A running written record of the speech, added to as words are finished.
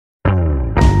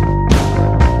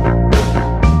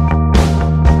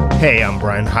Hey, I'm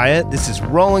Brian Hyatt. This is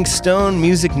Rolling Stone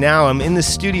Music Now. I'm in the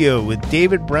studio with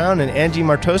David Brown and Angie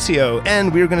Martosio,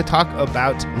 and we're going to talk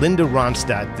about Linda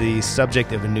Ronstadt, the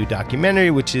subject of a new documentary,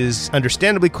 which is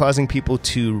understandably causing people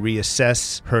to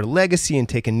reassess her legacy and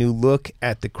take a new look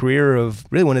at the career of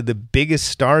really one of the biggest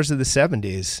stars of the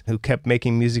 70s, who kept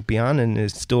making music beyond and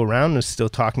is still around, is still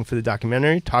talking for the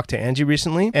documentary. Talked to Angie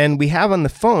recently, and we have on the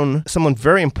phone someone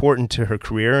very important to her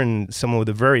career and someone with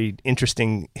a very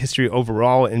interesting history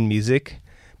overall in music.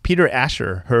 Peter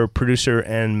Asher, her producer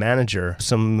and manager,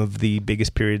 some of the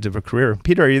biggest periods of her career.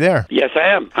 Peter, are you there? Yes, I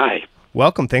am. Hi.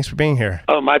 Welcome. Thanks for being here.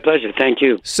 Oh, my pleasure. Thank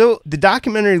you. So the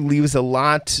documentary leaves a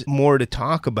lot more to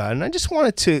talk about, and I just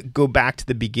wanted to go back to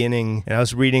the beginning. And I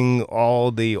was reading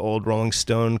all the old Rolling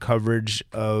Stone coverage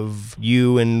of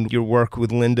you and your work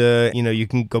with Linda. You know, you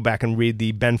can go back and read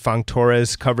the Ben Fong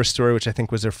Torres cover story, which I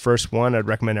think was her first one. I'd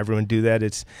recommend everyone do that.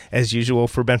 It's, as usual,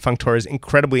 for Ben Fong Torres,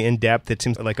 incredibly in-depth. It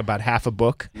seems like about half a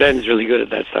book. Ben's really good at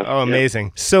that stuff. Oh, amazing.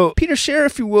 Yeah. So, Peter, share,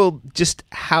 if you will, just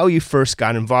how you first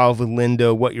got involved with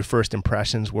Linda, what your first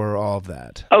impressions were, all of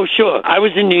that. Oh, sure. I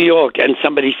was in New York, and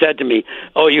somebody said to me,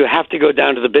 oh, you have to go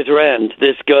down to the bitter end.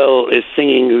 This girl is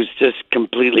singing who's just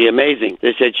completely amazing.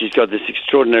 They said she's got this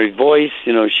extraordinary voice,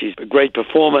 you know, she's a great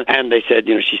performer, and they said,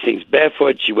 you know, she sings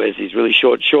barefoot, she wears these really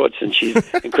short shorts, and she's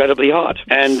incredibly hot.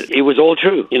 And it was all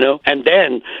true, you know. And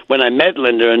then, when I met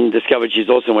Linda and discovered she's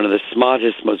also one of the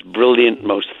smartest, most brilliant,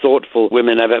 most thoughtful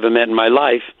women I've ever met in my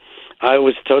life, I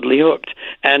was totally hooked.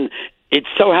 And it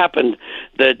so happened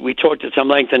that we talked at some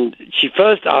length, and she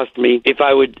first asked me if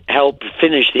I would help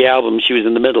finish the album she was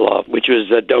in the middle of, which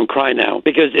was Don't Cry Now,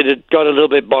 because it had got a little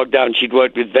bit bogged down. She'd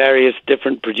worked with various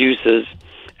different producers,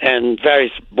 and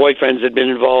various boyfriends had been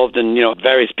involved, and, you know,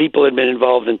 various people had been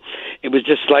involved, and it was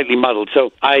just slightly muddled.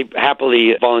 So I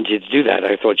happily volunteered to do that.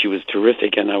 I thought she was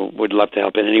terrific, and I would love to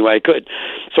help in any way I could.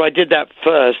 So I did that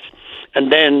first. And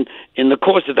then, in the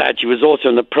course of that, she was also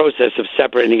in the process of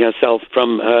separating herself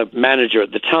from her manager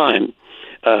at the time,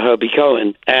 Herbie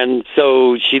Cohen. And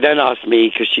so she then asked me,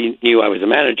 because she knew I was a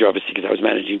manager, obviously, because I was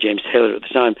managing James Taylor at the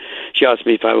time, she asked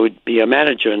me if I would be a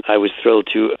manager, and I was thrilled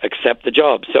to accept the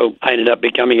job. So I ended up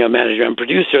becoming a manager and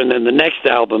producer, and then the next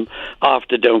album,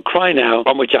 after Don't Cry Now,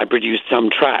 on which I produced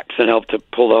some tracks and helped to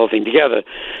pull the whole thing together,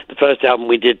 the first album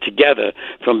we did together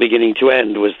from beginning to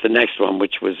end was the next one,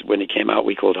 which was, when it came out,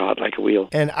 we called Heart Like a Wheel.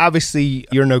 And obviously,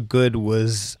 You're No Good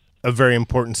was a very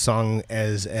important song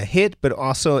as a hit, but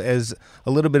also as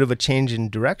a little bit of a change in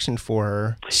direction for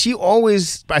her. She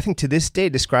always, I think to this day,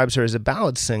 describes her as a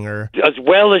ballad singer. As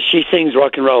well as she sings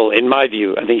rock and roll, in my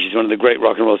view, I think she's one of the great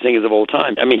rock and roll singers of all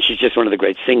time. I mean, she's just one of the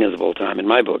great singers of all time, in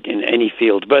my book, in any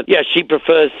field. But yeah, she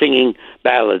prefers singing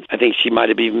ballads. I think she might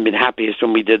have even been happiest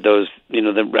when we did those, you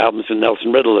know, the albums with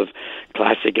Nelson Riddle of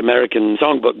classic American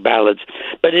songbook ballads.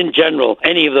 But in general,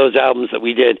 any of those albums that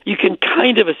we did, you can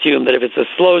kind of assume that if it's a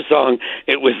slow song,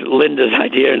 it was Linda's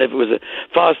idea, and if it was a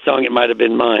fast song, it might have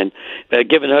been mine.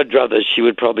 Given her druthers, she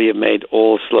would probably have made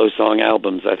all slow song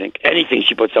albums, I think. Anything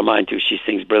she puts her mind to, she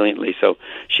sings brilliantly, so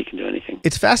she can do anything.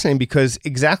 It's fascinating because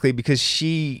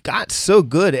she got so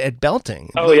good at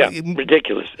belting. Oh, yeah,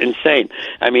 ridiculous, insane.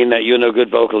 I mean, that You're No Good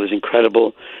vocal is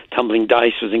incredible. Tumbling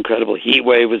Dice was incredible.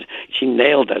 Heatwave was, she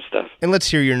nailed that stuff. And let's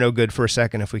hear You're No Good for a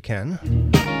second if we can.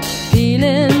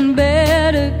 Feeling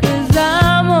better 'cause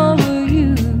I'm over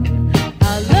you.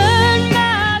 I learned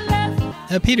my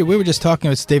lesson. Peter, we were just talking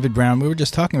with David Brown. We were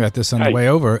just talking about this on the way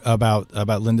over about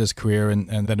Linda's career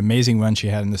and that amazing run she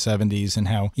had in the 70s and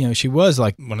how, you know, she was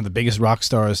like one of the biggest rock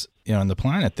stars, you know, on the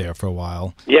planet there for a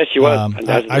while. Yes, she was.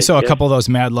 I saw a couple of those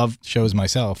Mad Love shows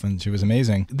myself, and she was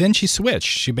amazing. Then she switched.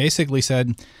 She basically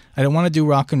said, I don't want to do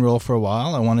rock and roll for a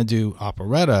while. I want to do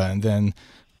operetta and then,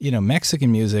 you know, Mexican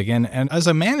music. And as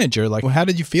a manager, like, how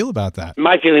did you feel about that?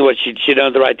 My feeling was she'd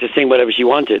earned the right to sing whatever she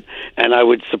wanted, and I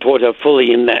would support her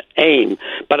fully in that aim.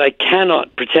 But I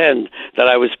cannot pretend that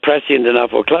I was prescient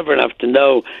enough or clever enough to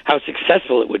know how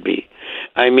successful it would be.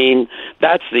 I mean,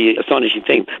 that's the astonishing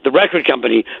thing. The record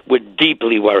company were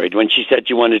deeply worried when she said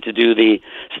she wanted to do the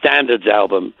Standards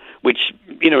album, which,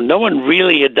 you know, no one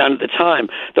really had done at the time.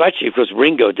 Though actually, of course,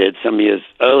 Ringo did some years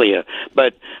earlier.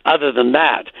 But other than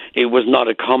that, it was not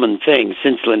a common thing.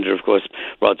 Since Linda, of course,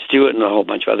 Rod Stewart and a whole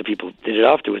bunch of other people did it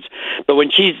afterwards. But when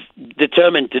she's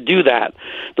determined to do that,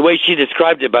 the way she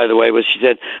described it, by the way, was she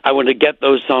said, I want to get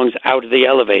those songs out of the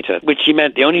elevator, which she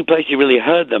meant the only place you really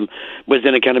heard them was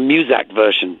in a kind of Muzak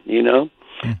version, you know?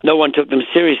 No one took them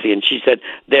seriously. And she said,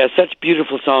 they are such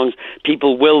beautiful songs.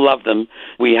 People will love them.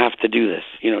 We have to do this.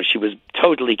 She was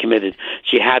totally committed.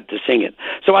 She had to sing it.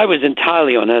 So I was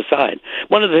entirely on her side.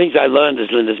 One of the things I learned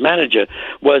as Linda's manager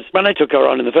was when I took her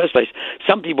on in the first place,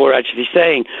 some people were actually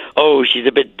saying, oh, she's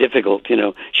a bit difficult.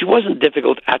 She wasn't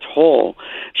difficult at all.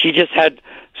 She just had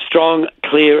strong,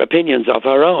 clear opinions of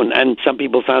her own, and some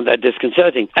people found that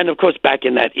disconcerting. And of course, back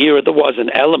in that era, there was an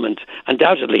element,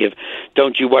 undoubtedly, of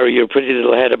don't you worry your pretty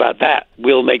little head about that.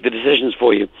 We'll make the decisions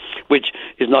for you, which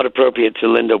is not appropriate to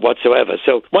Linda whatsoever.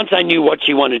 So once I knew what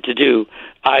she wanted to do,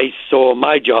 I saw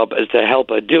my job as to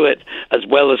help her do it as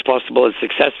well as possible, as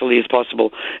successfully as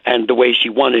possible, and the way she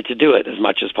wanted to do it as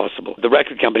much as possible. The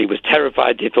record company was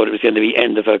terrified. They thought it was going to be the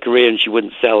end of her career and she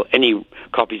wouldn't sell any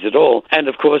copies at all. And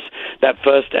of course, that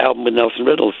first album with Nelson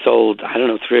Riddle sold,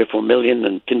 3 or 4 million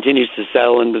and continues to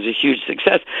sell and was a huge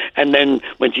success. And then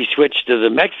when she switched to the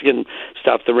Mexican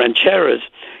stuff, the rancheras,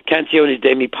 Canciones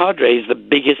de mi Padre is the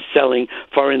biggest selling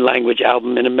foreign language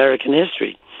album in American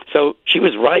history. So she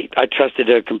was right. I trusted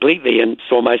her completely and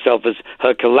saw myself as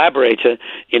her collaborator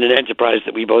in an enterprise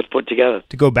that we both put together.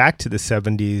 To go back to the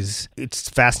 70s, it's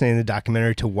fascinating, the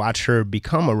documentary, to watch her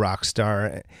become a rock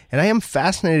star. And I am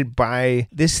fascinated by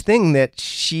this thing that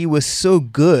she was so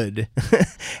good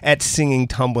at singing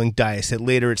Tumbling Dice, that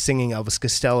later at singing Elvis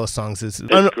Costello songs is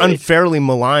unfairly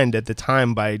maligned at the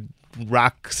time by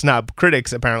rock snob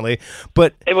critics, apparently,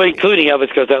 but including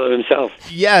Elvis Costello himself.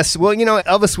 Yes, well,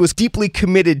 Elvis was deeply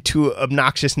committed to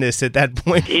obnoxiousness at that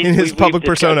point in his public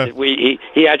persona.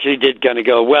 He actually did kind of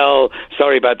go, well,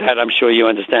 sorry about that, I'm sure you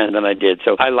understand, and I did.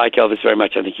 So I like Elvis very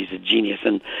much. I think he's a genius,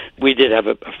 and we did have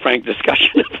a frank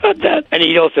discussion about that. And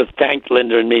he also thanked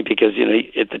Linda and me because,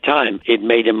 at the time, it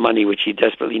made him money, which he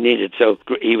desperately needed. So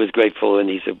he was grateful, and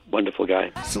he's a wonderful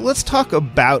guy. So let's talk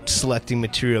about selecting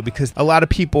material, because a lot of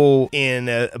people in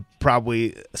a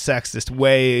probably sexist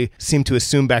way seem to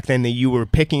assume back then that you were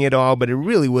picking it all, but it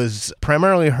really was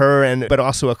primarily her, but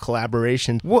also a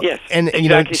collaboration. Yes, and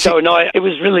exactly. It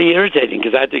was really irritating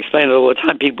because I had to explain it all the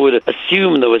time. People would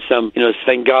assume there was some,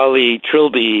 Svengali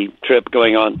Trilby trip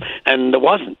going on, and there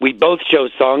wasn't. We both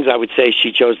chose songs. I would say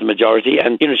she chose the majority,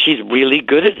 and, she's really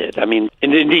good at it. I mean,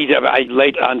 and indeed, I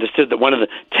later understood that one of the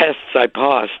tests I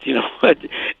passed,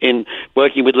 in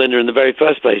working with Linda in the very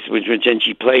first place, which when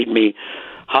she played me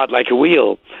Heart Like a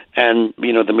Wheel, and,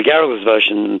 the McGarrigles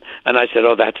version, and I said,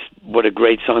 oh, what a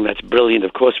great song, that's brilliant,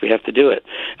 of course we have to do it.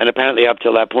 And apparently up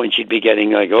till that point she'd be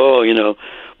getting like, oh,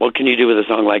 what can you do with a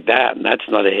song like that? And that's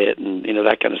not a hit, and,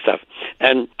 that kind of stuff.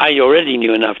 And I already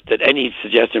knew enough that any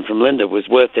suggestion from Linda was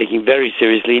worth taking very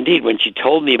seriously indeed. When she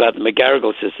told me about the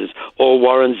McGarrigle sisters, or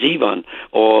Warren Zevon,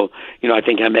 or, I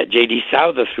think I met J.D.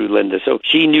 Souther through Linda. So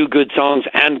she knew good songs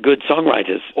and good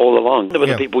songwriters all along. There were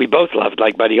the people we both loved,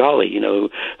 like Buddy Holly,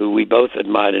 who we both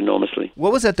admired enormously.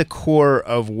 What was at the core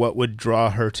of what would draw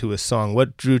her to a song?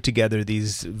 What drew together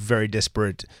these very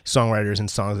disparate songwriters and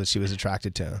songs that she was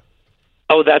attracted to?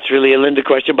 Oh, that's really a Linda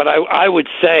question, but I would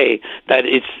say that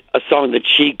it's a song that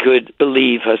she could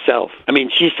believe herself. I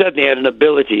mean, she certainly had an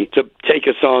ability to take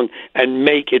a song and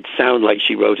make it sound like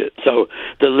she wrote it. So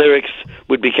the lyrics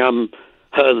would become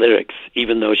her lyrics,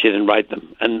 even though she didn't write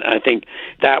them. And I think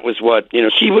that was what,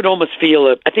 she would almost feel,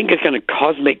 a kind of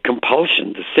cosmic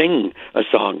compulsion to sing a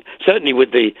song. Certainly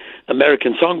with the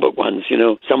American Songbook ones,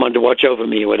 Someone to Watch Over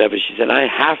Me or whatever, she said, I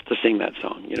have to sing that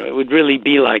song. It would really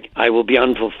be like, I will be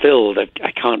unfulfilled,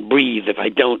 I can't breathe if I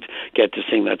don't get to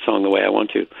sing that song the way I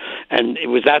want to. And it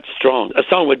was that strong. A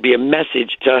song would be a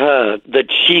message to her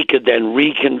that she could then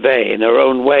reconvey in her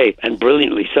own way, and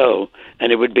brilliantly so,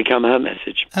 and it would become her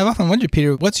message. I've often wondered,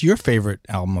 Peter, what's your favorite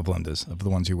album of Linda's, of the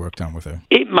ones you worked on with her?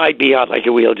 It might be Heart Like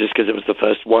a Wheel, just because it was the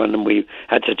first one, and we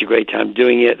had such a great time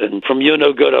doing it. And From You're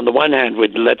No Good, on the one hand,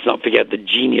 let's not forget the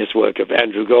genius work of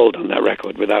Andrew Gold on that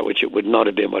record, without which it would not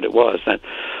have been what it was. And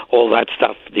all that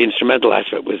stuff, the instrumental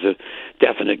aspect was a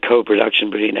definite co-production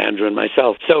between Andrew and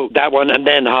myself. So that one, and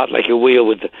then Heart Like a Wheel,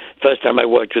 with the first time I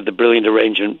worked with the brilliant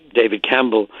arranger David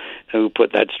Campbell, who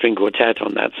put that string quartet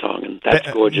on that song, and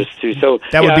that's gorgeous too. So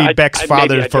that would be Beck's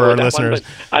father for our listeners.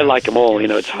 I like them all.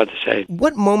 It's hard to say.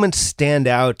 What moments stand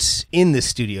out in the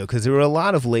studio? Because there were a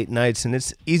lot of late nights, and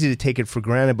it's easy to take it for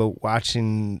granted. But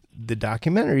watching the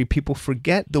documentary, people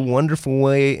forget the wonderful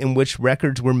way in which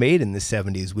records were made in the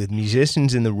 70s with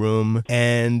musicians in the room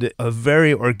and a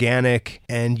very organic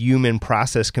and human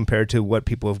process compared to what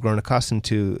people have grown accustomed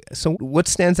to. So what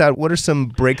stands out? What are some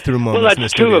breakthrough moments? Well,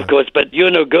 that's true, of course, but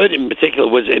You're No Good in particular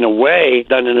was in a way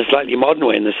done in a slightly modern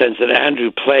way in the sense that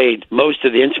Andrew played most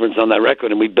of the instruments on that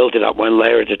record and we built it up one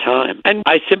layer at a time. And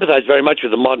I sympathize very much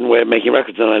with the modern way of making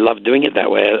records and I love doing it that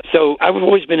way. So I've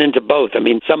always been into both. I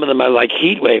mean, some of them are like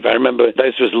Heatwave. I remember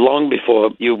this was long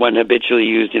before you went habitually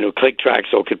used, click tracks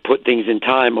or could put things in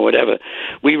time or whatever.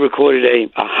 We recorded a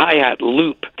hi-hat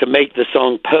loop to make the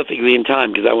song perfectly in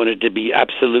time because I wanted it to be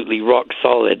absolutely rock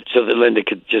solid so that Linda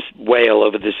could just wail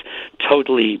over this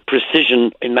totally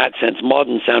precision, in that sense,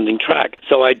 modern sounding track.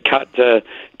 So I'd cut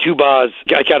 2 bars.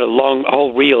 I got a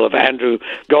whole reel of Andrew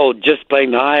Gold just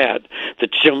playing the hi-hat, the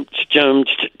chum, chum,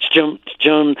 chum,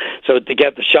 chum, so to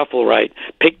get the shuffle right.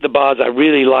 Picked the bars I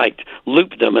really liked,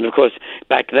 looped them, and of course,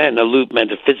 back then, a loop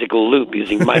meant a physical loop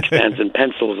using mic stands and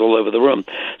pencils all over the room,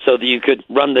 so that you could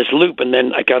run this loop, and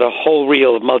then I got a whole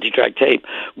reel of multi-track tape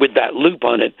with that loop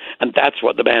on it, and that's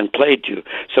what the band played to.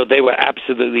 So they were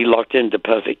absolutely locked into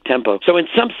perfect tempo. So in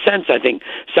some sense, I think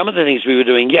some of the things we were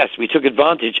doing, yes, we took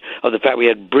advantage of the fact we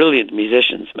had brilliant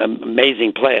musicians,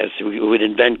 amazing players who would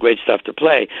invent great stuff to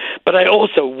play. But I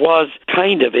also was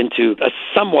kind of into a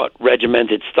somewhat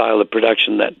regimented style of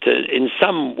production that in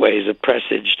some ways have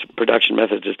presaged production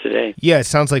methods of today. Yeah, it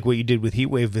sounds like what you did with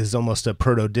Heatwave is almost a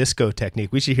proto-disco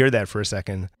technique. We should hear that for a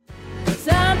second.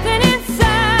 Something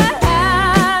inside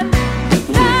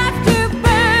starts to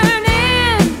burn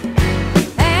in,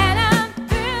 and I'm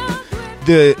filled with...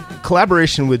 The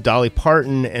collaboration with Dolly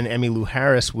Parton and Emmylou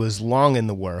Harris was long in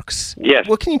the works. Yes.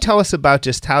 What can you tell us about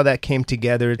just how that came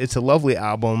together? It's a lovely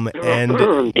album, and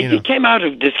it came out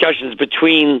of discussions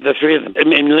between the three of them. I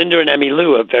mean, Linda and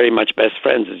Emmylou are very much best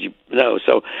friends, as you know.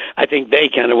 So I think they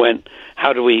kind of went,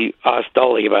 how do we ask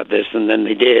Dolly about this? And then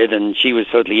they did, and she was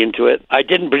totally into it. I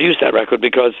didn't produce that record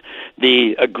because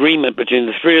the agreement between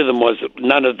the three of them was that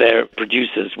none of their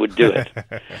producers would do it.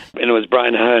 And it was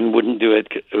Brian Hearn wouldn't do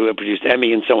it, who produced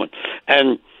Emmy and so on.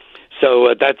 And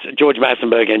so that's George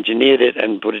Massenberg engineered it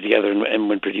and put it together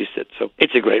and produced it. So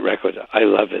it's a great record. I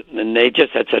love it. And they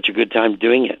just had such a good time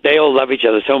doing it. They all love each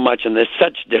other so much, and they're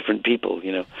such different people,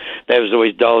 There was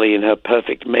always Dolly in her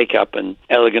perfect makeup and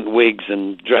elegant wigs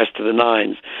and dressed to the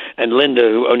nines. And Linda,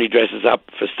 who only dresses up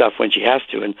for stuff when she has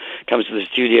to and comes to the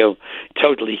studio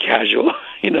totally casual,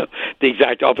 the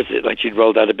exact opposite, like she'd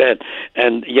rolled out of bed.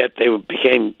 And yet they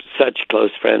became such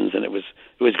close friends, and it was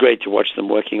great to watch them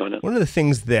working on it. One of the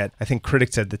things that I think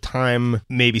critics at the time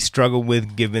maybe struggled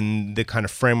with, given the kind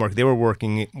of framework they were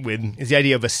working with, is the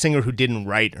idea of a singer who didn't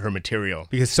write her material,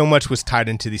 because so much was tied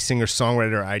into the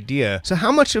singer-songwriter idea. So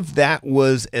how much of that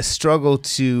was a struggle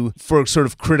for sort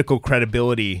of critical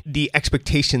credibility, the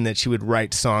expectation that she would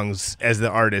write songs as the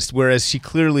artist, whereas she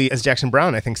clearly, as Jackson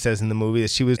Browne I think says in the movie,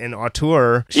 that she was an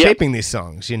auteur shaping these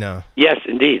songs, Yes,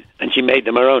 indeed. And she made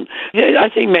them her own. Yeah, I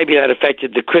think maybe that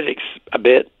affected the critics a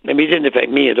bit. Maybe it didn't affect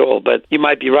me at all, but you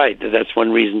might be right that that's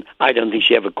one reason I don't think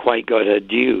she ever quite got her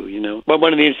due, But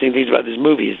one of the interesting things about this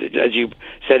movie is that, as you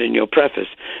said in your preface,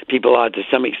 people are to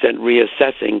some extent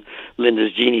reassessing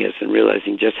Linda's genius and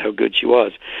realizing just how good she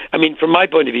was. I mean, from my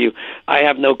point of view, I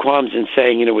have no qualms in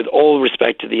saying, with all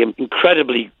respect to the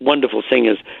incredibly wonderful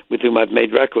singers with whom I've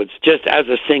made records, just as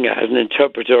a singer, as an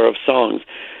interpreter of songs,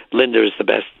 Linda is the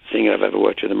best singer I've ever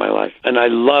worked with in my life. And I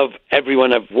love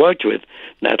everyone I've worked with,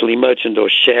 Natalie Merchant or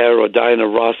Cher or Diana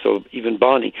Ross or even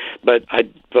Barney, but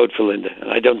I'd vote for Linda.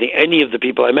 And I don't think any of the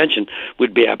people I mentioned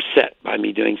would be upset by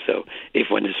me doing so if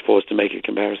one is forced to make a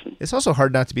comparison. It's also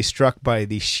hard not to be struck by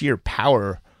the sheer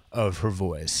power of her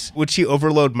voice. Would she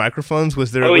overload microphones? How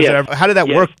did that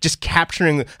work? Just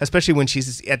capturing, especially when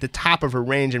she's at the top of her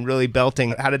range and really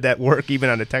belting, how did that work even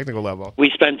on a technical level? We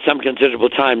spent some considerable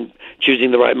time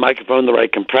choosing the right microphone, the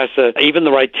right compressor, even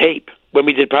the right tape. When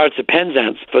we did Pirates of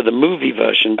Penzance for the movie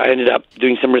version, I ended up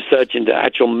doing some research into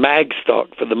actual mag stock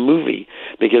for the movie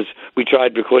because we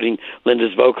tried recording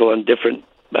Linda's vocal on different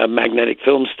magnetic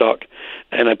film stock,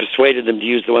 and I persuaded them to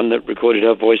use the one that recorded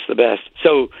her voice the best.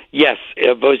 So, yes,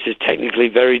 her voice is technically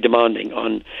very demanding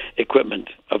on equipment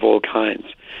of all kinds,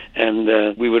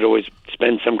 and we would always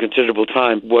spend some considerable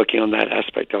time working on that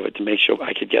aspect of it to make sure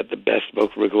I could get the best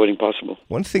vocal recording possible.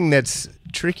 One thing that's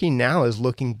tricky now is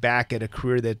looking back at a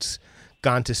career that's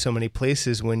gone to so many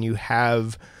places when you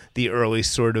have the early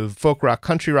sort of folk rock,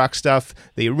 country rock stuff,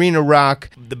 the arena rock,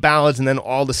 the ballads, and then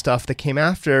all the stuff that came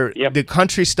after, the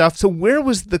country stuff. So where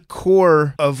was the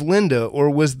core of Linda, or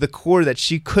was the core that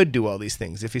she could do all these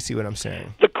things, if you see what I'm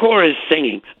saying? The core is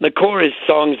singing. The core is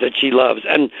songs that she loves.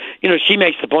 And, she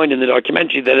makes the point in the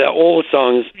documentary that all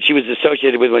songs she was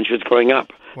associated with when she was growing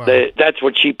up. Wow. That's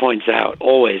what she points out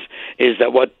always, is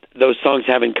that what those songs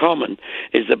have in common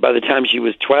is that by the time she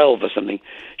was 12 or something,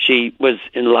 she was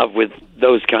in love with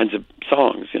those kinds of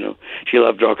songs. She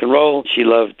loved rock and roll. She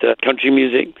loved country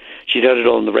music. She'd heard it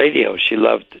all on the radio. She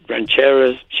loved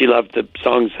rancheras. She loved the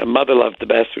songs her mother loved the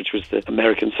best, which was the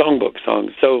American Songbook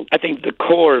songs. So I think the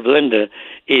core of Linda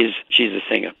is she's a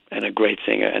singer, and a great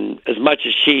singer. And as much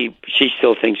as she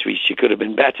still thinks she could have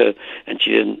been better, and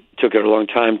took her a long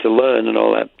time to learn and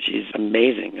all that, she's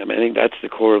amazing. I think that's the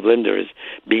core of Linda, is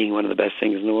being one of the best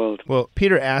singers in the world. Well,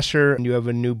 Peter Asher, you have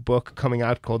a new book coming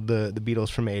out called The Beatles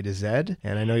from A to Z,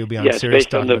 and I know you'll be on Sirius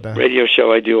based on the radio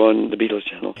show I do on the Beatles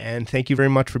channel. And thank you very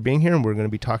much for being here, and we're going to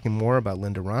be talking more about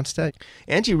Linda Ronstadt.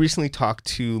 Angie recently talked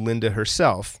to Linda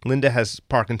herself. Linda has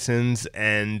Parkinson's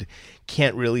and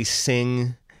can't really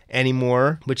sing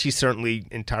anymore, but she's certainly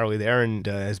entirely there, and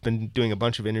has been doing a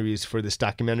bunch of interviews for this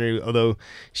documentary, although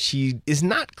she is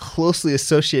not closely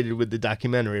associated with the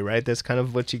documentary, right? That's kind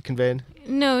of what she conveyed?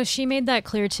 No, she made that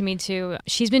clear to me too.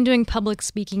 She's been doing public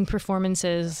speaking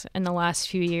performances in the last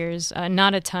few years,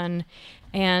 not a ton,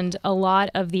 and a lot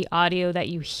of the audio that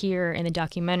you hear in the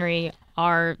documentary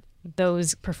are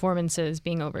those performances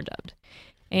being overdubbed.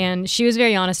 And she was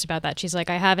very honest about that. She's like,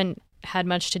 I haven't had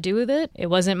much to do with it. It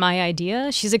wasn't my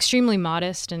idea. She's extremely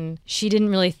modest, and she didn't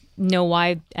really know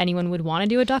why anyone would want to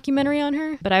do a documentary on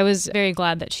her. But I was very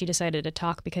glad that she decided to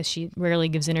talk, because she rarely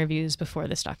gives interviews before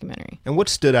this documentary. And what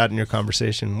stood out in your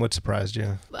conversation? What surprised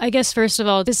you? I guess, first of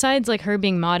all, besides her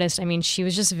being modest, she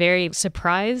was just very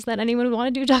surprised that anyone would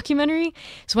want to do a documentary.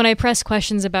 So when I pressed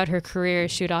questions about her career,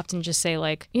 she would often just say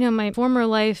my former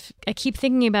life, I keep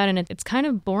thinking about it and it's kind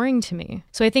of boring to me.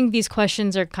 So I think these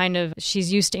questions are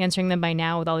she's used to answering them by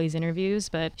now with all these interviews,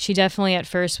 but she definitely at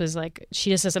first was she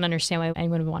just doesn't understand why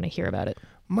anyone would want to hear about it.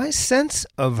 My sense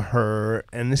of her,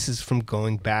 and this is from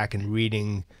going back and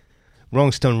reading,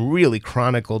 Rolling Stone really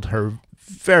chronicled her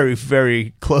very,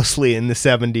 very closely in the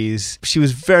 70s. She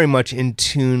was very much in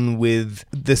tune with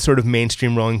the sort of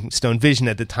mainstream Rolling Stone vision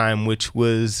at the time, which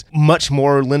was much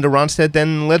more Linda Ronstadt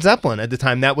than Led Zeppelin at the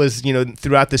time. That was,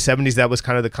 throughout the 70s, that was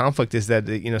kind of the conflict, is that,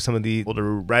 some of the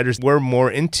older writers were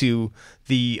more into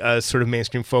the sort of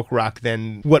mainstream folk rock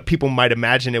than what people might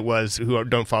imagine it was who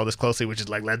don't follow this closely, which is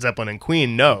like Led Zeppelin and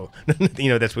Queen. No.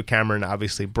 That's what Cameron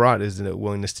obviously brought, is the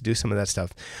willingness to do some of that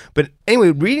stuff. But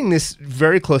anyway, reading this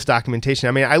very close documentation,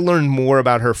 I learned more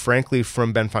about her, frankly,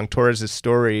 from Ben Fong Torres'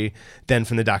 story than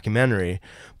from the documentary.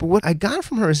 But what I got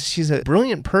from her is she's a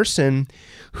brilliant person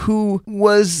who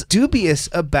was dubious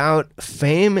about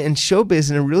fame and showbiz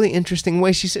in a really interesting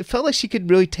way. It felt like she could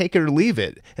really take it or leave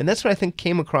it. And that's what I think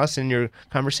came across in your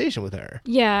conversation with her.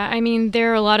 Yeah,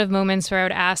 there are a lot of moments where I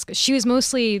would ask. She was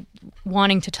mostly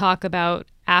wanting to talk about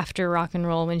after rock and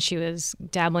roll, when she was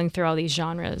dabbling through all these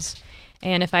genres.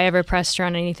 And if I ever pressed her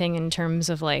on anything in terms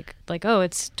of oh,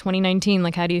 it's 2019,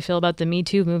 how do you feel about the Me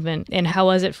Too movement? And how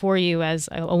was it for you as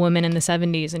a woman in the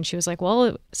 70s? And she was like,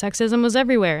 well, sexism was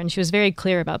everywhere. And she was very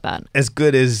clear about that. As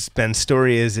good as Ben's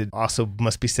story is, it also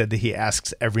must be said that he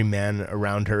asks every man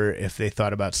around her if they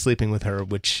thought about sleeping with her,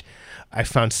 which I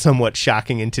found somewhat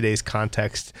shocking in today's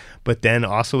context, but then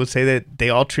also would say that they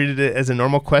all treated it as a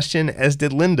normal question, as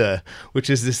did Linda, which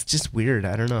is just weird.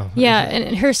 I don't know. Yeah,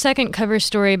 and her second cover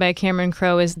story by Cameron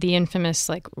Crowe is the infamous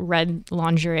red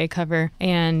lingerie cover.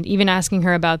 And even asking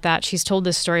her about that, she's told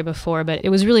this story before, but it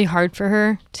was really hard for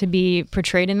her to be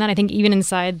portrayed in that. I think even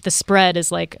inside the spread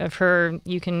is of her,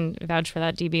 you can vouch for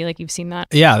that, DB, you've seen that.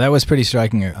 Yeah, that was pretty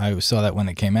striking. I saw that when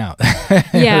it came out.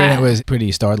 Yeah. And it was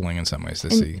pretty startling in some ways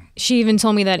to see. She even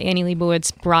told me that Annie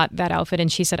Leibovitz brought that outfit,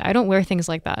 and she said, I don't wear things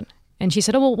like that. And she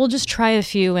said, oh, well, we'll just try a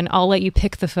few and I'll let you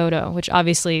pick the photo, which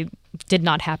obviously did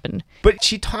not happen. But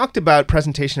she talked about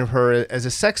presentation of her as a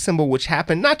sex symbol, which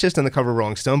happened not just on the cover of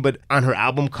Rolling Stone, but on her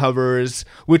album covers,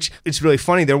 which it's really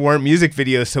funny. There weren't music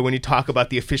videos. So when you talk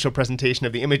about the official presentation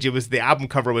of the image, it was the album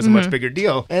cover was a much bigger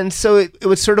deal. And so it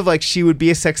was sort of like she would be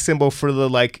a sex symbol for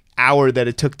the hour that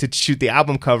it took to shoot the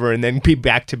album cover and then be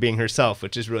back to being herself,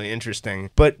 which is really interesting.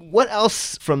 But what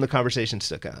else from the conversation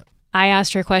stuck out? I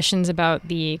asked her questions about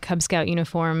the Cub Scout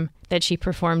uniform that she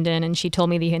performed in, and she told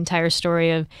me the entire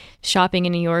story of shopping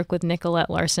in New York with Nicolette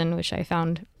Larson, which I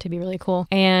found to be really cool.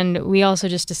 And we also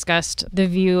just discussed the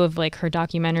view of her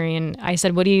documentary, and I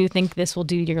said, what do you think this will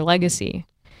do to your legacy?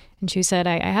 And she said,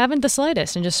 I haven't the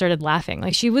slightest, and just started laughing.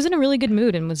 Like, she was in a really good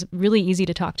mood and was really easy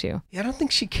to talk to. Yeah, I don't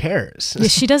think she cares. Yeah,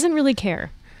 she doesn't really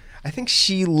care. I think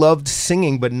she loved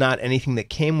singing, but not anything that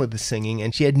came with the singing,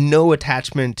 and she had no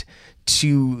attachment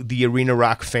to the arena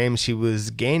rock fame she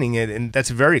was gaining it, and that's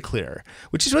very clear,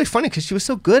 which is really funny because she was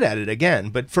so good at it again.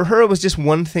 But for her, it was just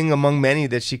one thing among many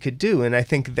that she could do, and I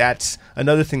think that's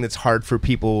another thing that's hard for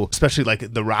people, especially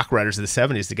like the rock writers of the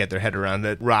 70s, to get their head around,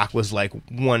 that rock was like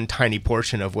one tiny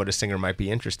portion of what a singer might be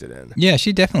interested in. Yeah,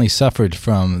 she definitely suffered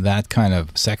from that kind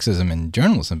of sexism in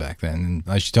journalism back then. And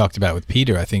as you talked about with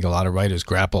Peter, I think a lot of writers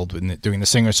grappled with during the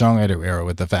singer-songwriter era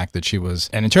with the fact that she was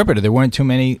an interpreter. There weren't too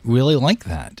many really like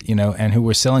that, and who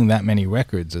were selling that many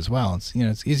records as well.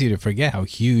 It's easy to forget how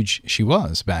huge she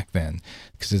was back then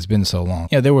because it's been so long.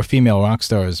 There were female rock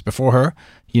stars before her,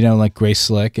 like Grace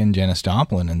Slick and Janis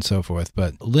Joplin and so forth.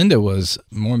 But Linda was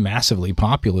more massively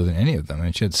popular than any of them.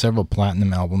 And she had several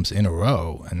platinum albums in a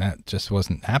row, and that just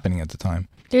wasn't happening at the time.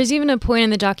 There's even a point in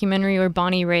the documentary where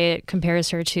Bonnie Raitt compares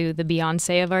her to the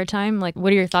Beyonce of our time. Like,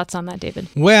 what are your thoughts on that, David?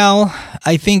 Well,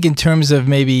 I think in terms of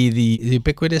maybe the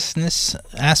ubiquitousness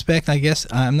aspect, I guess,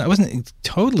 I wasn't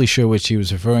totally sure what she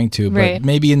was referring to, but Right.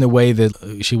 maybe in the way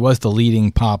that she was the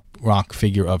leading pop rock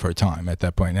figure of her time at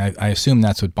that point. And I assume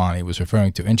that's what Bonnie was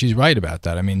referring to. And she's right about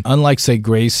that. I mean, unlike, say,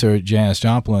 Grace or Janis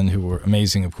Joplin, who were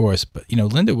amazing, of course, but,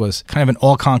 Linda was kind of an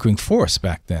all-conquering force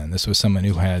back then. This was someone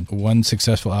who had one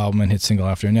successful album and hit single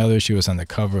after another. She was on the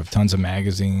cover of tons of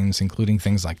magazines, including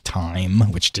things like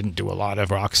Time, which didn't do a lot of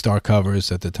rock star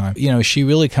covers at the time. She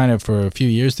really kind of, for a few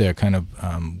years there, kind of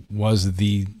was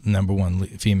the number one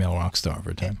female rock star of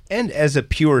her time. And as a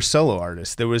pure solo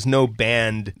artist, there was no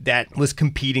band that was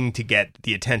competing to get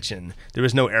the attention. There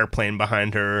was no Airplane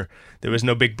behind her. There was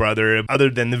no Big Brother. Other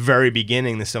than the very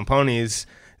beginning, the Symphonies,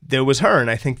 there was her,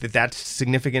 and I think that that's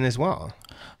significant as well.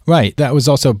 Right. That was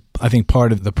also, I think,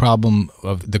 part of the problem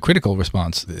of the critical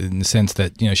response in the sense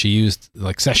that, she used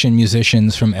like session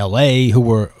musicians from L.A. who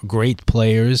were great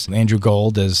players. Andrew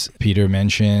Gold, as Peter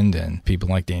mentioned, and people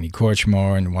like Danny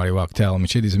Korchmar and Waddy Wachtel. I mean,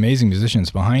 she had these amazing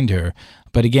musicians behind her.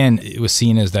 But again, it was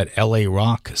seen as that L.A.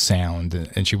 rock sound,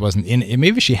 and she wasn't in it.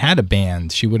 Maybe if she had a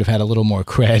band, she would have had a little more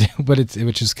cred,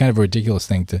 which is kind of a ridiculous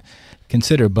thing to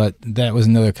consider. But that was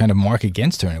another kind of mark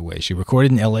against her in a way. She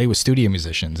recorded in L.A. with studio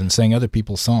musicians and sang other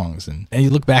people's songs. And you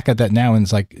look back at that now and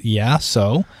it's like, yeah,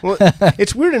 so? Well,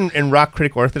 it's weird in rock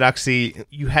critic orthodoxy,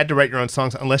 you had to write your own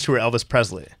songs unless you were Elvis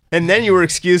Presley. And then you were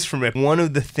excused from it. One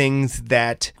of the things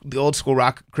that the old school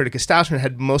rock critic establishment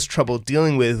had most trouble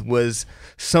dealing with was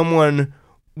someone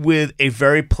with a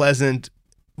very pleasant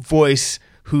voice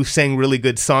who sang really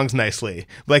good songs nicely.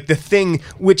 Like the thing,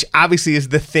 which obviously is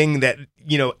the thing that,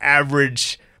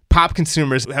 average pop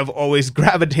consumers have always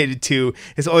gravitated to,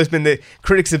 has always been that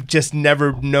critics have just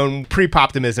never known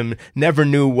pre-poptimism, never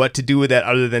knew what to do with that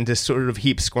other than to sort of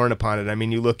heap scorn upon it. I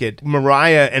mean, you look at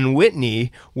Mariah and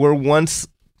Whitney were once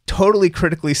totally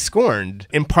critically scorned,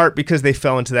 in part because they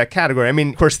fell into that category. I mean,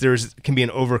 of course, can be an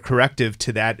overcorrective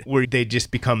to that where they just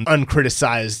become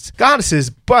uncriticized goddesses.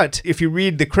 But if you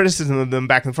read the criticism of them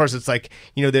back and forth, it's like,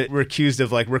 they were accused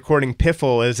of like recording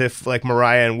piffle as if like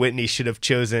Mariah and Whitney should have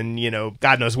chosen,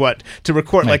 God knows what to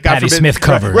record. Like God Patti forbid, Smith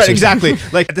covers. Right, exactly.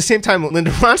 Like at the same time,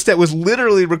 Linda Ronstadt was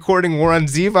literally recording Warren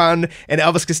Zevon and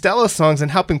Elvis Costello songs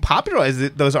and helping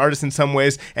popularize those artists in some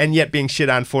ways, and yet being shit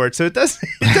on for it. So it does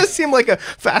seem like a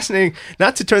fascinating,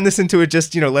 not to turn this into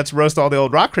just, let's roast all the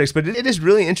old rock critics, but it is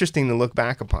really interesting to look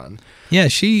back upon. Yeah,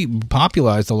 she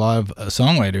popularized a lot of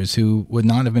songwriters who would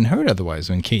not have been heard otherwise.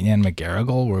 I mean, Kate and Ann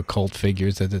McGarrigle were cult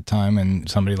figures at the time, and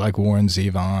somebody like Warren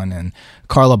Zevon and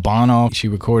Carla Bono. She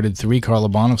recorded 3 Carla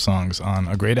Bono songs on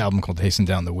a great album called Hasten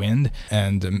Down the Wind,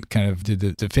 and kind of did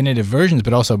the definitive versions,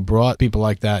 but also brought people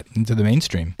like that into the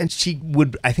mainstream. And she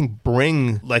would, I think,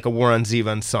 bring like a Warren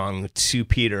Zevon song to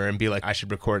Peter and be like, I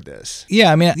should record this.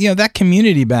 Yeah, I mean, that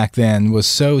community back then was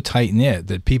so tight-knit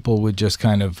that people would just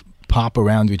kind of pop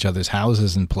around to each other's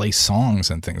houses and play songs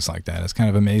and things like that. It's kind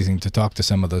of amazing to talk to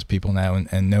some of those people now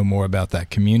and know more about that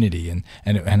community and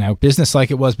how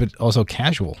business-like it was, but also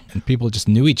casual. And people just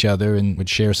knew each other and would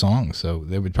share songs, so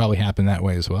it would probably happen that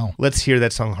way as well. Let's hear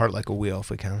that song, Heart Like a Wheel, if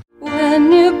we can.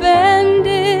 When you bend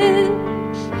it,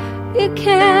 you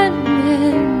can't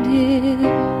mend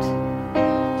it.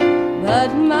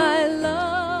 But my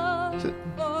love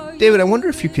for David, I wonder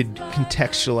if you could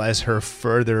contextualize her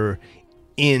further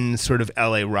in sort of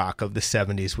LA rock of the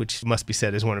 70s, which must be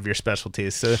said is one of your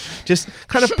specialties. So just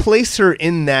kind of place her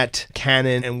in that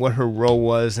canon and what her role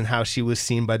was and how she was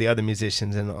seen by the other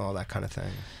musicians and all that kind of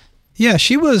thing. Yeah,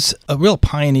 she was a real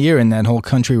pioneer in that whole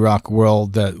country rock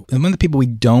world, that one of the people we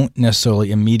don't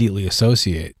necessarily immediately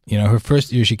associate. You know, her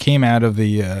first year, she came out of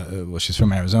well, she's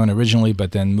from Arizona originally,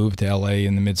 but then moved to L.A.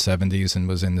 in the mid-'70s and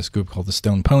was in this group called the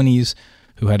Stone Ponies,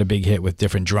 who had a big hit with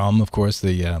Different Drum, of course,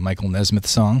 the Michael Nesmith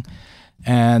song.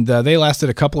 And they lasted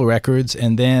a couple of records,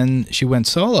 and then she went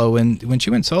solo, and when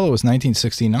she went solo it was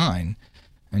 1969,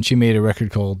 and she made a record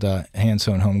called Hand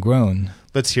Sewn Homegrown.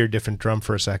 Let's hear Different Drum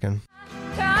for a second.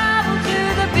 Travel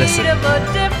to the beat of a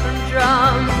different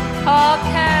drum. How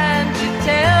can't you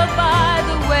tell by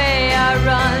the way I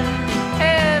run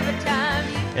every time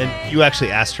you And you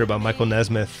actually asked her about Michael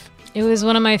Nesmith. It was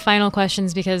one of my final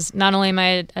questions because not only am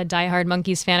I a diehard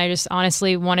Monkees fan, I just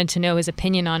honestly wanted to know his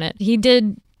opinion on it. He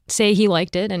did say he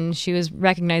liked it, and she was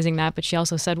recognizing that, but she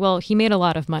also said, well, he made a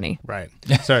lot of money. Right.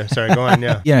 Sorry, go on,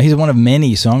 yeah. Yeah, he's one of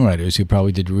many songwriters who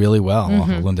probably did really well off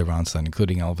of Linda Ronstadt,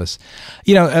 including Elvis.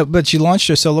 You know, but she launched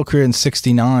her solo career in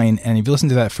 1969, and if you listen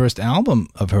to that first album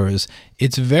of hers,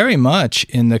 it's very much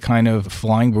in the kind of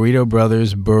Flying Burrito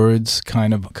Brothers, Byrds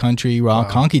kind of country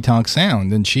rock, honky-tonk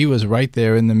sound, and she was right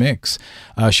there in the mix.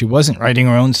 She wasn't writing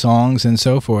her own songs and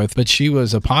so forth, but she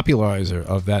was a popularizer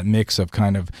of that mix of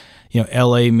kind of, you know,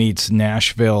 L.A. meets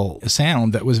Nashville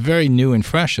sound that was very new and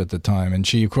fresh at the time. And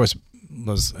she, of course,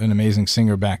 was an amazing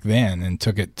singer back then and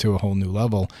took it to a whole new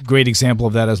level. Great example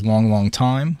of that is Long, Long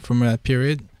Time from that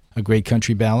period, a great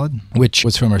country ballad, which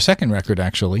was from her second record,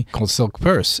 actually, called Silk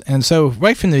Purse. And so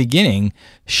right from the beginning,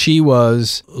 she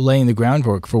was laying the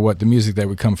groundwork for what the music that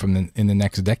would come from in the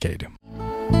next decade.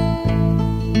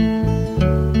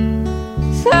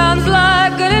 sounds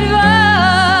like good advice,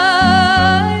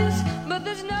 but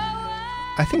there's no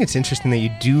I think it's interesting that you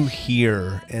do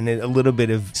hear, and a little bit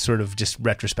of sort of just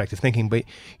retrospective thinking, but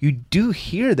you do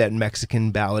hear that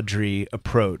Mexican balladry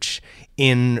approach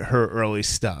in her early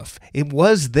stuff. It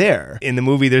was there. In the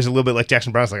movie, there's a little bit like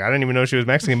Jackson Brown's like, I didn't even know she was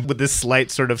Mexican, with this slight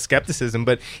sort of skepticism,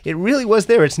 but it really was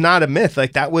there. It's not a myth.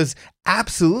 Like, that was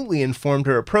absolutely informed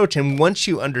her approach, and once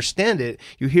you understand it,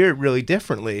 you hear it really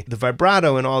differently. The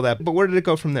vibrato and all that. But where did it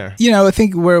go from there? You know, I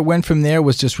think where it went from there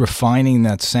was just refining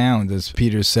that sound, as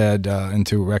Peter said,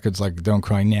 into records like Don't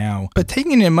Cry Now, but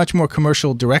taking it in a much more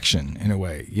commercial direction in a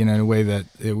way, you know, in a way that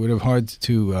it would have hard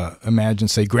to imagine,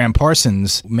 say, Graham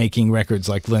Parsons making records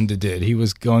like Linda did. He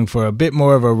was going for a bit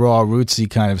more of a raw, rootsy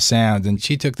kind of sound, and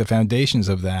she took the foundations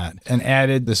of that and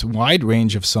added this wide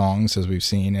range of songs, as we've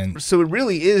seen. And so it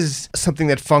really is something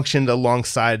that functioned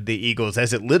alongside the Eagles,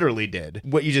 as it literally did.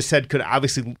 What you just said could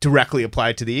obviously directly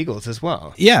apply to the Eagles as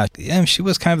well. Yeah, and she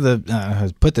was kind of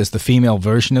the female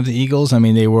version of the Eagles. I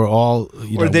mean, they were all,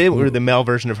 they were the male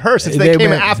version of her, since they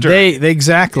came after. They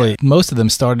exactly. Yeah. Most of them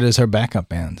started as her backup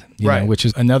band, right? Which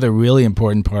is another really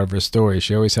important part of her story.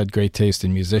 She always had great taste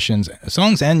in musicians,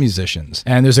 songs and musicians.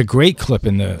 And there's a great clip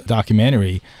in the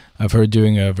documentary of her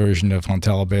doing a version of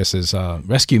Fontella Bass's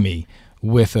 "Rescue Me"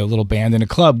 with a little band in a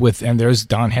club and there's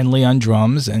Don Henley on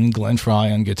drums and Glenn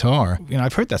Frey on guitar. You know,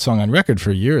 I've heard that song on record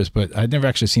for years, but I'd never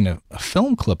actually seen a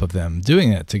film clip of them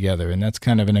doing that together. And that's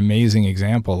kind of an amazing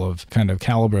example of kind of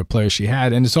caliber of players she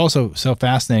had. And it's also so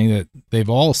fascinating that they've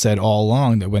all said all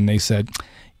along that when they said,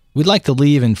 we'd like to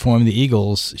leave and form the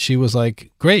Eagles, she was like,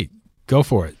 great, go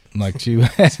for it. Like she,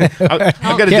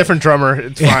 I'll get a different drummer.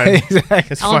 It's fine. Exactly.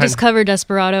 It's I'll fine. just cover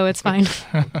Desperado. It's fine.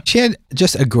 She had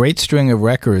just a great string of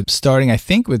records, starting, I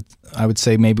think, with, I would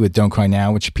say, maybe with Don't Cry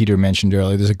Now, which Peter mentioned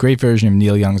earlier. There's a great version of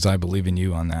Neil Young's I Believe in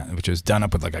You on that, which was done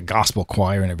up with like a gospel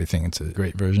choir and everything. It's a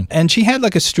great version. And she had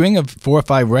like a string of 4 or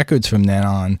 5 records from then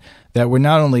on that were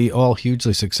not only all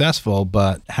hugely successful,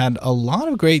 but had a lot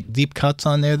of great deep cuts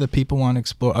on there that people want to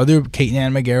explore. Other Kate and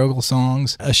Ann McGarrigle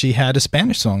songs. She had a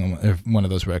Spanish song on one of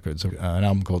those records, an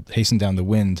album called Hasten Down the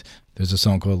Wind. There's a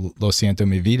song called Lo Siento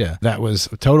Mi Vida. That was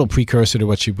a total precursor to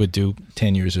what she would do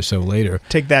 10 years or so later.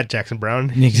 Take that, Jackson Brown.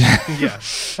 Exactly. Yeah.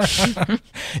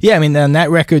 Yeah, I mean, on that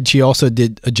record, she also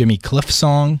did a Jimmy Cliff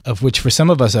song, of which for some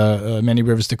of us, Many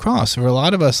Rivers to Cross. For a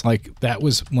lot of us, like, that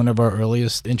was one of our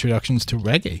earliest introductions to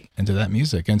reggae and to that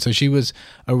music. And so she was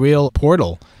a real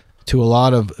portal to a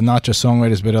lot of not just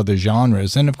songwriters, but other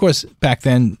genres. And of course, back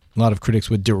then, a lot of critics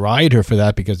would deride her for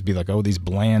that because it'd be like, oh, these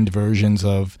bland versions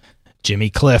of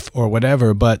Jimmy Cliff or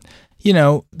whatever. But, you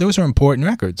know, those are important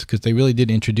records because they really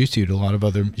did introduce you to a lot of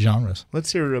other genres.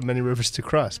 Let's hear Many Rivers to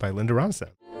Cross by Linda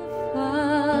Ronstadt.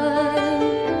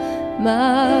 find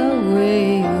my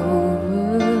way over.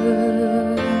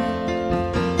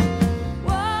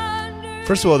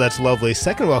 First of all, that's lovely.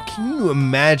 Second of all, can you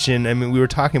imagine, I mean, we were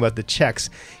talking about the checks.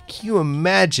 Can you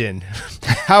imagine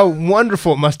how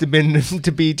wonderful it must have been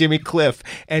to be Jimmy Cliff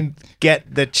and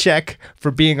get the check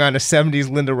for being on a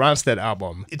 70s Linda Ronstadt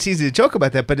album? It's easy to joke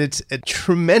about that, but it's a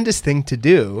tremendous thing to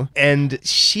do. And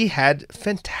she had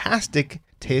fantastic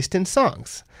taste in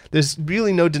songs. There's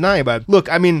really no denying about it.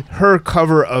 Look, I mean, her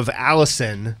cover of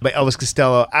Allison by Elvis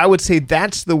Costello, I would say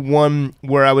that's the one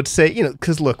where I would say, you know,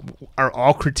 because look, are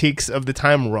all critiques of the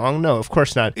time wrong? No, of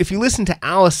course not. If you listen to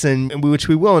Allison, which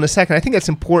we will in a second, I think that's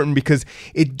important because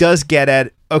it does get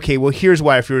at, okay, well, here's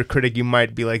why if you're a critic, you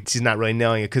might be like, she's not really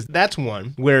nailing it, because that's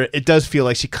one where it does feel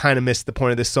like she kind of missed the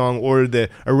point of the song, or the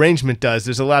arrangement does.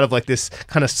 There's a lot of like this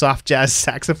kind of soft jazz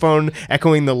saxophone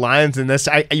echoing the lines, and this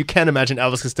you can't imagine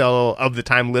Elvis Costello of the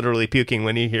time literally puking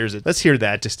when he hears it. Let's hear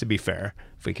that just to be fair,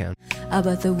 if we can.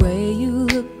 About the way you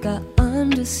look, I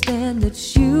understand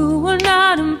that you were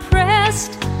not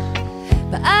impressed,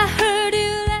 but I heard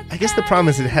you. I guess the problem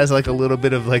is it has like a little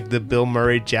bit of like the Bill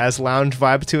Murray jazz lounge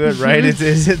vibe to it, right?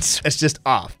 It's just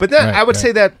off. But then I would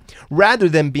say that rather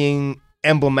than being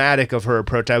emblematic of her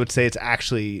approach, I would say it's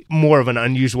actually more of an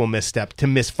unusual misstep to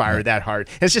misfire that hard.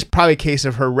 And it's just probably a case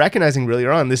of her recognizing really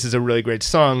early on this is a really great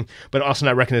song, but also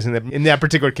not recognizing that in that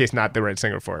particular case, not the right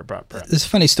singer for it. There's a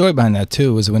funny story behind that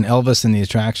too, was when Elvis and the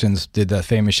Attractions did that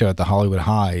famous show at the Hollywood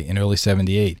High in early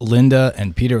 78, Linda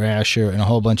and Peter Asher and a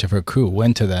whole bunch of her crew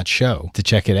went to that show to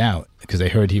check it out because they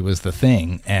heard he was the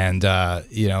thing. And,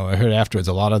 you know, I heard afterwards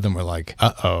a lot of them were like,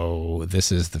 uh-oh,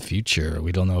 this is the future.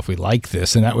 We don't know if we like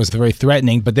this. And that was very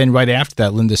threatening. But then right after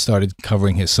that, Linda started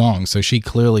covering his songs. So she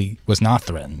clearly was not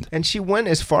threatened. And she went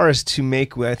as far as to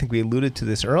make, I think we alluded to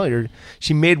this earlier,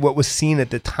 she made what was seen at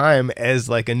the time as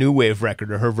like a new wave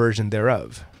record or her version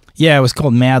thereof. Yeah, it was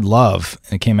called Mad Love,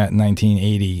 and it came out in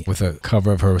 1980 with a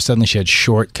cover of her. Suddenly she had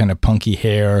short, kind of punky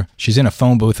hair. She's in a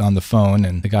phone booth on the phone,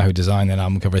 and the guy who designed that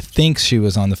album cover thinks she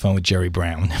was on the phone with Jerry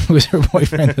Brown, who was her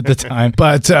boyfriend at the time.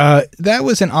 But that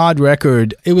was an odd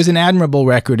record. It was an admirable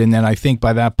record, and then I think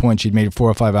by that point she'd made 4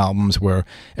 or 5 albums where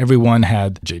everyone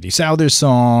had J.D. Souther's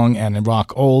song and a rock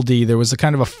oldie. There was a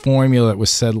kind of a formula that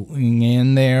was settling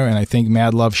in there, and I think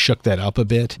Mad Love shook that up a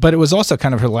bit. But it was also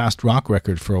kind of her last rock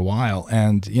record for a while,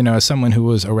 and you know, as someone who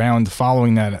was around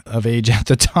following that of age at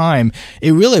the time,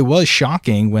 it really was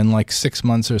shocking when like 6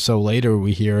 months or so later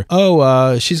we hear,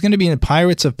 she's going to be in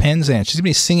Pirates of Penzance. She's going to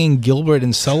be singing Gilbert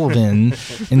and Sullivan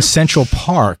in Central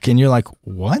Park. And you're like,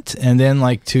 what? And then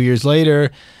like 2 years later,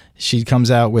 she comes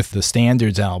out with the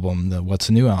Standards album, the What's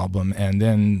New album, and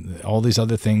then all these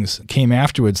other things came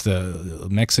afterwards, the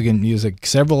Mexican music,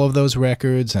 several of those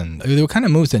records, and they were kind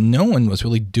of moves that no one was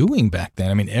really doing back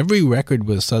then. I mean, every record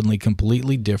was suddenly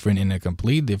completely different in a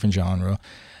completely different genre.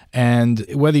 And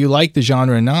whether you like the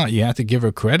genre or not, you have to give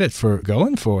her credit for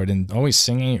going for it and always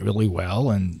singing it really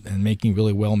well and making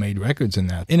really well-made records in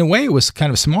that. In a way, it was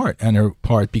kind of smart on her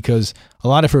part because a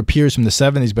lot of her peers from the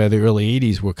 70s by the early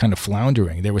 80s were kind of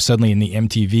floundering. They were suddenly in the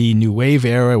MTV New Wave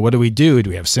era. What do we do? Do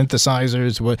we have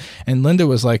synthesizers? And Linda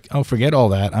was like, oh, forget all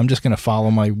that. I'm just going to follow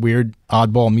my weird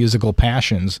oddball musical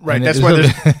passions. Right. And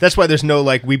that's why there's no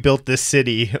like we built this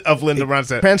city of Linda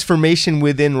Ronstadt. Transformation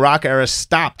within rock era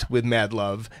stopped with Mad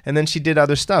Love, and then she did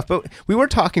other stuff. But we were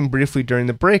talking briefly during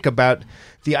the break about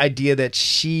the idea that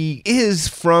she is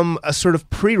from a sort of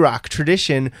pre-rock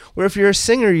tradition where if you're a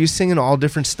singer, you sing in all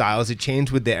different styles. It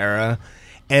changed with the era.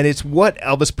 And it's what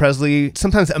Elvis Presley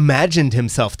sometimes imagined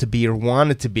himself to be or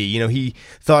wanted to be. You know, he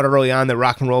thought early on that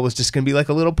rock and roll was just going to be like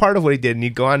a little part of what he did. And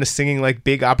he'd go on to singing like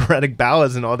big operatic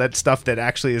ballads and all that stuff that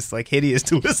actually is like hideous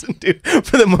to listen to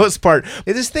for the most part.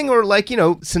 It's this thing where like, you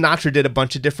know, Sinatra did a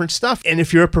bunch of different stuff. And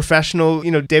if you're a professional,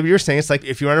 you know, David, you're saying it's like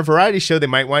if you're on a variety show, they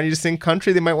might want you to sing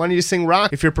country. They might want you to sing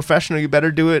rock. If you're a professional, you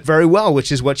better do it very well,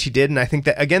 which is what she did. And I think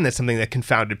that, again, that's something that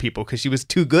confounded people because she was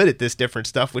too good at this different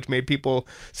stuff, which made people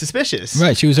suspicious.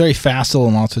 Right. She was very facile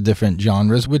in lots of different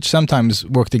genres, which sometimes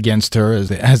worked against her,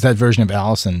 as that version of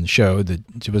Allison showed, that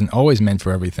she wasn't always meant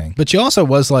for everything. But she also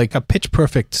was like a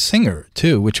pitch-perfect singer,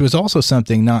 too, which was also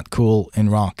something not cool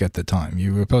in rock at the time.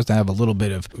 You were supposed to have a little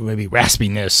bit of maybe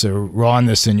raspiness or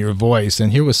rawness in your voice,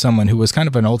 and here was someone who was kind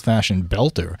of an old-fashioned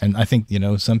belter. And I think, you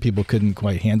know, some people couldn't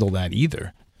quite handle that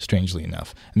either, strangely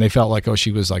enough. And they felt like, oh,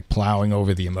 she was like plowing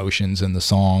over the emotions and the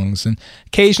songs. And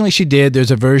occasionally she did. There's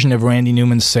a version of Randy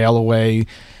Newman's Sail Away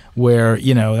where,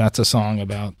 you know, that's a song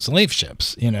about slave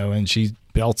ships, you know, and she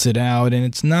belts it out, and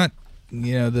it's not,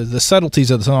 you know, the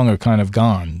subtleties of the song are kind of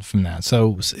gone from that.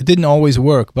 So it didn't always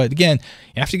work. But again,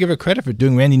 you have to give her credit for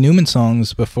doing Randy Newman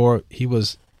songs before he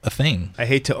was a thing. I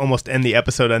hate to almost end the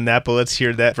episode on that, but let's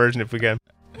hear that version if we can.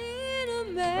 In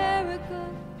America,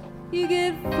 you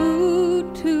get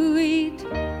food to eat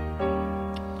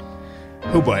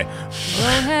Oh boy.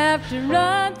 Don't have to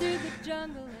run through the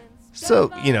jungle.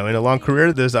 So, in a long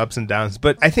career, there's ups and downs.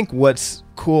 But I think what's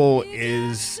cool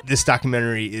is this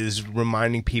documentary is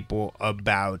reminding people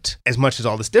about, as much as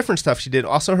all this different stuff she did,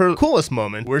 also her coolest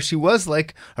moment, where she was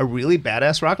like a really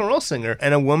badass rock and roll singer,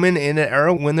 and a woman in an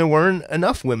era when there weren't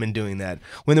enough women doing that.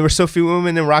 When there were so few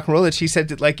women in rock and roll that she said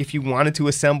that, like, if you wanted to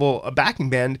assemble a backing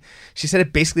band, she said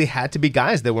it basically had to be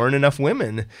guys. There weren't enough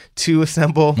women to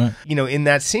assemble, right, in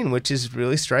that scene, which is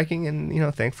really striking. And,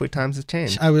 thankfully times have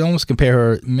changed. I would almost compare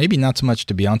her, maybe not so much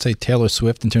to Beyonce, Taylor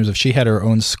Swift, in terms of she had her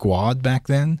own squad back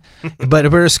then.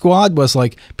 But her squad was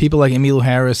like people like Emmylou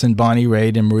Harris and Bonnie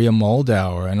Raitt and Maria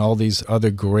Moldauer and all these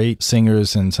other great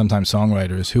singers and sometimes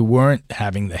songwriters who weren't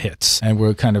having the hits and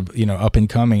were kind of, up and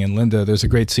coming. And Linda, there's a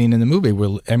great scene in the movie where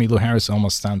Emmylou Harris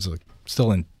almost sounds like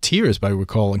still in tears by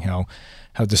recalling how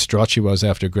distraught she was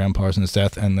after Graham Parsons'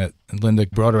 death, and that Linda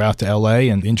brought her out to L.A.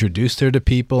 and introduced her to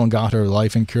people and got her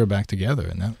life and cure back together.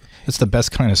 And it's the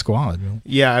best kind of squad. Really.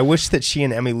 Yeah, I wish that she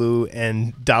and Emmylou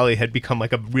and Dolly had become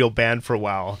like a real band for a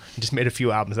while and just made a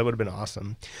few albums. That would have been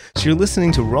awesome. So you're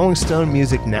listening to Rolling Stone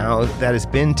Music Now. That has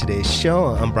been today's show.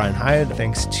 I'm Brian Hyatt.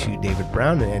 Thanks to David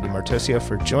Brown and Andy Martosio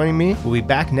for joining me. We'll be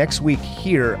back next week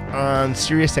here on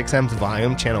SiriusXM's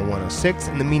Volume, Channel 106.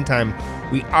 In the meantime,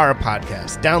 we are a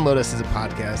podcast. Download us as a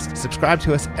podcast. Subscribe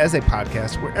to us as a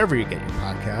podcast wherever you get your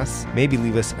podcasts. Maybe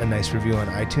leave us a nice review on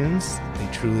iTunes.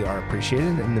 They truly are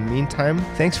appreciated. In the meantime,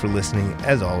 thanks for listening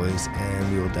as always,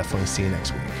 and we will definitely see you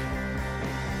next week.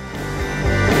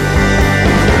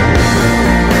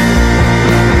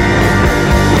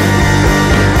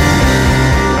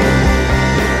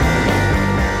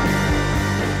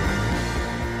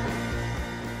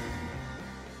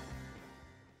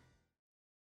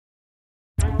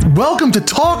 Welcome to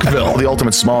Talkville, the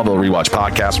ultimate Smallville rewatch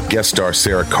podcast. Guest star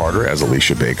Sarah Carter as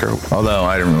Alicia Baker, although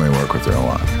I didn't really work with her a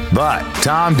lot. But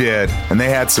Tom did, and they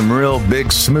had some real big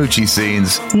smoochy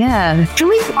scenes. Yeah. Can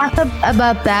we talk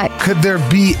about that? Could there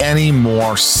be any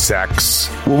more sex?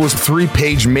 What was a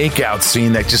 3-page makeout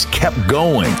scene that just kept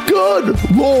going? Good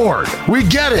Lord. We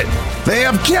get it. They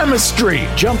have chemistry.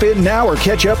 Jump in now or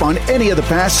catch up on any of the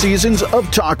past seasons of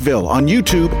Talkville on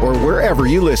YouTube or wherever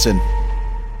you listen.